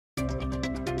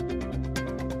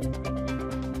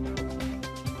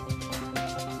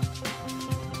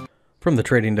From the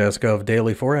trading desk of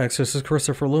Daily Forex, this is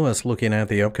Christopher Lewis looking at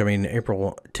the upcoming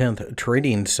April 10th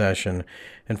trading session.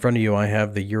 In front of you, I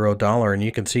have the euro dollar, and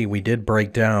you can see we did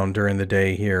break down during the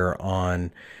day here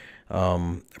on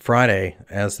Friday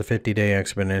as the 50-day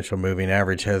exponential moving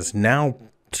average has now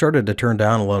started to turn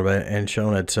down a little bit and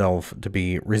shown itself to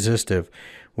be resistive.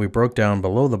 We broke down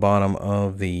below the bottom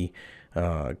of the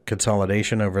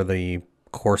consolidation over the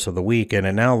course of the week, and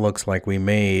it now looks like we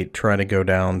may try to go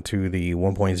down to the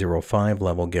 1.05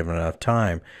 level given enough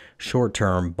time.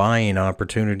 Short-term buying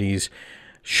opportunities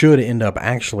should end up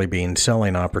actually being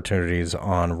selling opportunities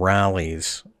on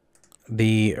rallies.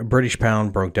 The British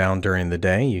pound broke down during the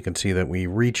day. You can see that we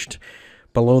reached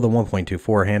below the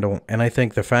 1.24 handle, and I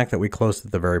think the fact that we closed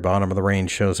at the very bottom of the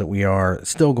range shows that we are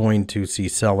still going to see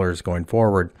sellers going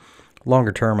forward.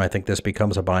 Longer term, I think this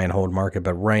becomes a buy and hold market,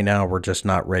 but right now we're just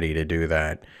not ready to do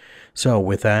that. So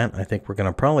with that, I think we're going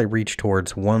to probably reach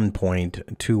towards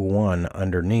 1.21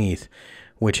 underneath,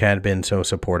 which had been so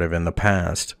supportive in the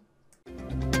past.